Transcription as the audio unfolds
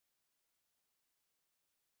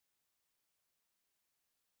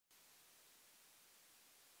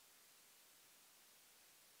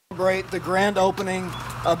celebrate the grand opening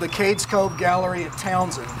of the Cades-Cove Gallery at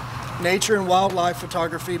Townsend, Nature and Wildlife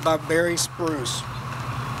Photography by Barry Spruce.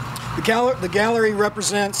 The gallery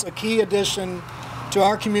represents a key addition to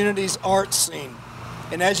our community's art scene.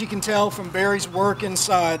 And as you can tell from Barry's work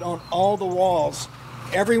inside on all the walls,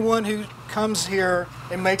 everyone who comes here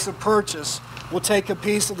and makes a purchase will take a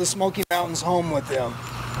piece of the Smoky Mountains home with them.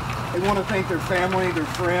 They want to thank their family, their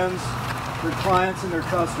friends, their clients, and their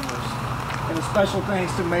customers. And a special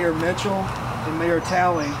thanks to Mayor Mitchell and Mayor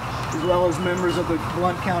Talley, as well as members of the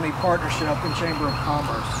Blount County Partnership and Chamber of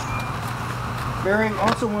Commerce. Barry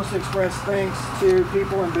also wants to express thanks to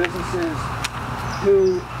people and businesses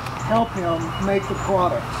who help him make the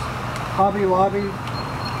products. Hobby Lobby,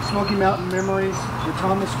 Smoky Mountain Memories, the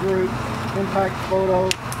Thomas Group, Impact Photo,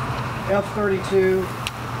 F32,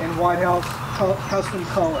 and White House Custom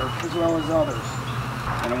Color, as well as others.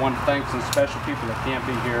 And I want to thank some special people that can't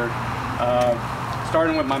be here.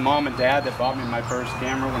 Starting with my mom and dad that bought me my first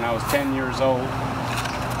camera when I was 10 years old.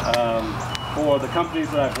 For the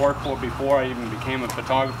companies that I've worked for before I even became a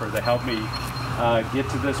photographer that helped me get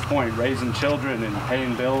to this point, raising children and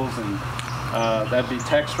paying bills, and that'd be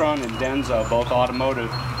Textron and Denso, both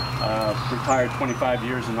automotive. Retired 25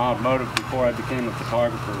 years in automotive before I became a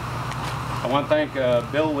photographer. I want to thank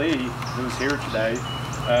Bill Lee, who's here today,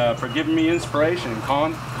 for giving me inspiration and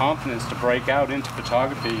confidence to break out into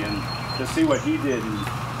photography and to see what he did and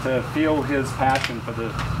to feel his passion for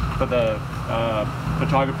the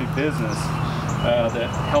photography business that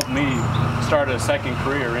helped me start a second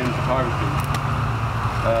career in photography.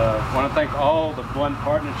 I want to thank all the Blount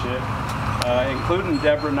Partnership, including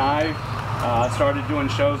Deborah and I started doing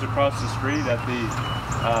shows across the street at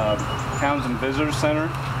the Townsend Visitor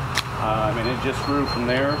Center, and it just grew from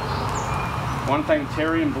there. I want to thank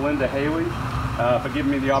Terry and Belinda Haley for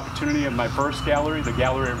giving me the opportunity of my first gallery, the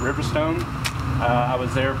gallery at Riverstone. I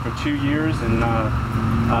was there for 2 years and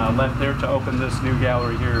left there to open this new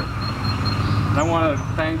gallery here. And I want to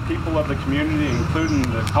thank people of the community, including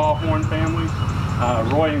the Cawhorn family,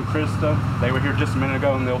 Roy and Krista. They were here just a minute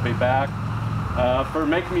ago and they'll be back. For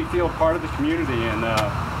making me feel part of the community and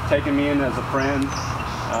taking me in as a friend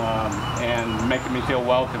and making me feel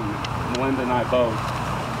welcome, Melinda and I both.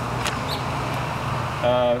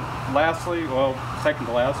 Lastly, well, second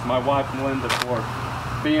to last, my wife Melinda for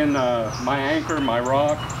being my anchor, my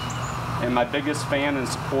rock, and my biggest fan and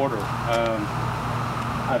supporter.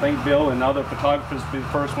 I think Bill and other photographers will be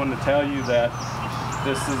the first one to tell you that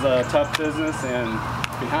this is a tough business, and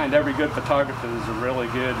behind every good photographer is a really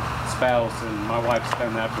good spouse, and my wife's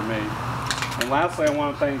done that for me. And lastly, I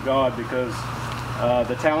want to thank God because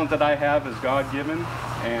the talent that I have is God-given,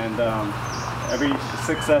 and every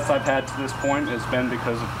success I've had to this point has been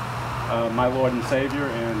because of my Lord and Savior,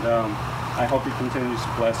 and I hope He continues to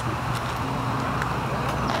bless me.